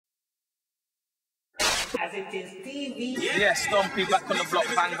As it is TV. Yeah, Stompy back on the block,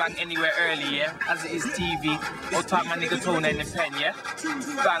 bang bang anywhere early, yeah. As it is TV, old type my nigga Tone and the pen, yeah.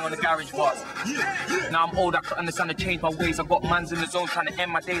 Bang on the garage bars. Now I'm old, I can understand to change my ways. I got mans in the zone trying to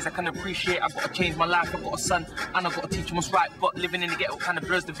end my days. I can appreciate, I gotta change my life. I got a son and I gotta teach him what's right. But living in the ghetto kind of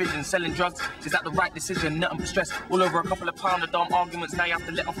blurs the vision. Selling drugs, is that the right decision? Nothing but stress, all over a couple of pounds of dumb arguments. Now you have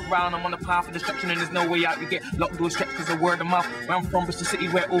to let off around. I'm on the path of destruction and there's no way out. You get locked doors stretched because of word of mouth. Where I'm from, Bristol City,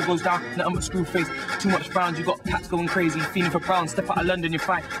 where it all goes down. Nothing but screw face, too much frowns. You got cats going crazy, feeling for brown. Step out of London, you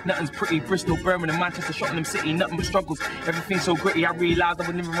find nothing's pretty. Bristol, Birmingham, Manchester, Shottingham City, nothing but struggles. Everything's so gritty. I realised I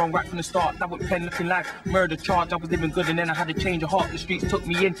was living wrong right from the start. That was pen looking like murder charge. I was living good and then I had to change of heart. The streets took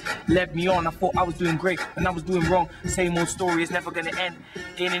me in, led me on. I thought I was doing great and I was doing wrong. Same old story, it's never gonna end.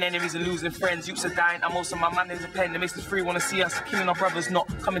 Gaining enemies and losing friends. Youths are dying. I'm also my man in the pen. The Mr. Free wanna see us killing our brothers, not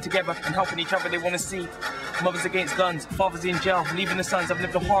coming together and helping each other. They wanna see mothers against guns, fathers in jail, leaving the sons. I've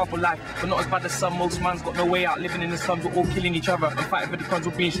lived a horrible life, but not as bad as some. Most man's got no way out. Living in the slums, we're all killing each other and fighting for the crumbs.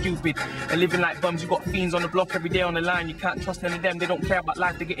 We're being stupid and living like bums. You got fiends on the block every day on the line. You can't trust none of them. They don't care about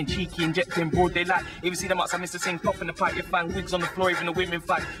life. They're getting cheeky, injecting broad daylight. Even see them outside Mr. Singh puffing the pipe. You find wigs on the floor, even the women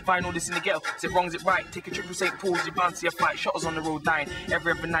fight. Find all this in the ghetto. Is it wrong? Is it right? Take a trip from St. Paul's, you're bound to see a fight. Shotters on the road dying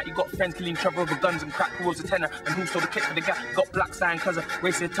every night. You got friends killing each other over guns and crack. Who was a tenor and who stole the kick for the gap? Got black sign cause of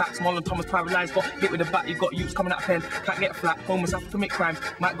racist attacks. Marlon Thomas private lines got hit with a bat. You got youths coming out of pen, can't get flat. Homeless have to commit crimes,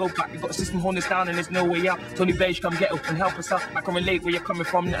 might go back. You got a system holding us down and there's no way out. Tony Beige come get up and help us out. I can relate where you're coming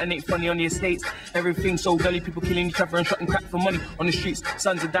from. Nothing ain't funny on the estates. Everything's so gully. People killing each other and shotting crack for money on the streets.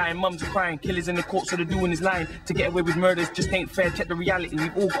 Sons are dying, mums are crying. Killers in the court, so they're doing is lying. To get away with murders just ain't fair. Check the reality.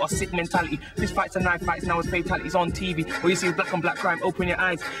 We've all got a sick mentality. Fist fights and knife fights, now it's fatalities on TV. Where you see black on black crime, open your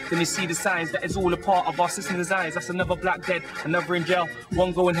eyes. Then you see the signs that is all a part of our system designs. That's another black dead, another in jail.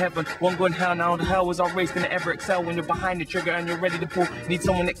 One go in heaven, one go in hell. Now the hell was our race gonna ever excel? When you're behind the trigger and you're ready to pull. Need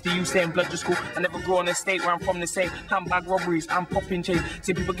someone next to you saying blood just cool. I never grew on a estate where I'm from the same. Handbag robberies, I'm popping chains.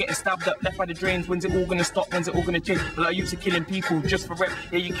 See people getting stabbed up, left by the drains. When's it all gonna stop? When's it all gonna change? But I used to killing people just for rep.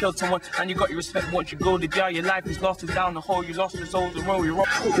 Yeah, you killed someone and you got your respect. Once you go to jail, your life is lost. It's down the hole. You lost your soul, the road. You're wrong.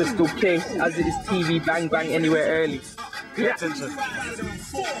 Crystal K, as it is TV, bang bang anywhere early. Pay attention.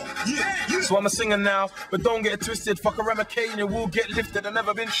 So I'm a singer now, but don't get it twisted. Fuck around a K and you will get lifted. I've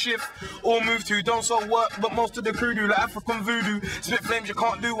never been shift or moved to. Don't sell work, but most of the crew do, like African voodoo. Spit flames, you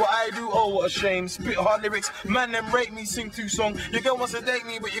can't do what I do. Oh, what a shame. Spit hard lyrics, man, them rate me, sing 2 songs. Your girl wants to date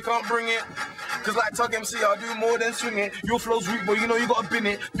me, but you can't bring it. Cause like Tug MC, I do more than swing it. Your flow's weak, but you know you gotta bin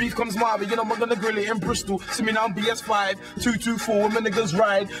it. Beef comes my way, you know I'm gonna grill it in Bristol. See me now, BS5, 224, when the niggas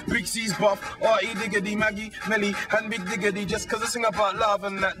ride. Big C's buff, R.E. Diggity, Maggie, Melly, and Big Diggity. Just cause I sing about love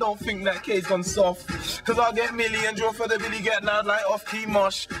and that, don't think that K's gone soft. Cause I'll get Millie and draw for the Billy, get loud like off-key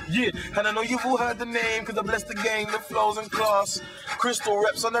mosh. Yeah, and I know you've all heard the name, cause I bless the game, the flows and class. Crystal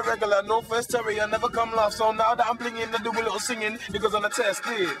reps on the regular, no first Terry, I never come laugh. So now that I'm blinging, I do a little singing, because on the test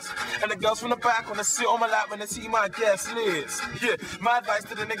is. And the girls from the back wanna sit on my lap when they see my guest list. Yeah, my advice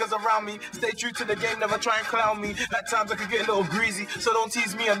to the niggas around me, stay true to the game, never try and clown me. At times I could get a little greasy, so don't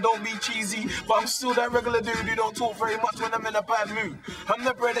tease me and don't be cheesy. But I'm still that regular dude who don't talk very much when I'm in a bad mood. I'm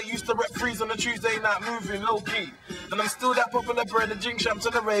the bread that used to rep freeze on a Tuesday night moving low-key. And I'm still that popular bread, the jinx champs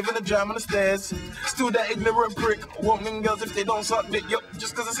and the rave and the jam on the stairs. Still that ignorant prick, wanting girls if they don't suck dick. Yup,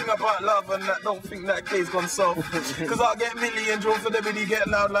 just cause I sing about love and that, don't think that K's gone soft. Cause I'll get Millie and draw for the Billy, get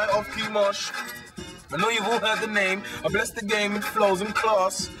loud like off-key mosh. I know you've all heard the name, I bless the game with flows and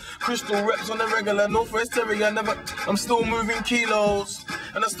class. Crystal reps on the regular, no first Terry, I'm still moving kilos.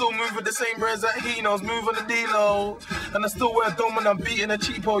 And I still move with the same breads that he knows, move on the D-Lo. And I still wear dome when I'm beating a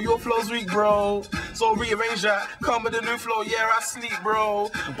cheapo, your flow's weak, bro. So rearrange that, come with the new flow, yeah, I sleep,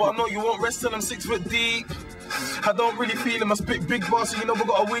 bro. But I know you won't rest till I'm 6 foot deep. I don't really feel him, I spit big bars, so you know we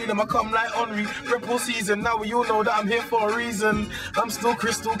gotta wheel him. I come like Henry, rep all season, now we all know that I'm here for a reason. I'm still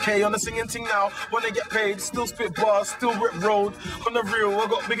Crystal K on the singing thing now, when they get paid, still spit bars, still rip road. On the real, I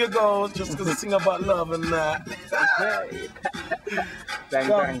got bigger goals, just cause I sing about love and that.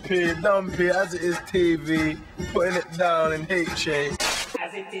 Dumpy, as it is TV, putting it down in HA.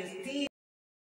 As it is TV.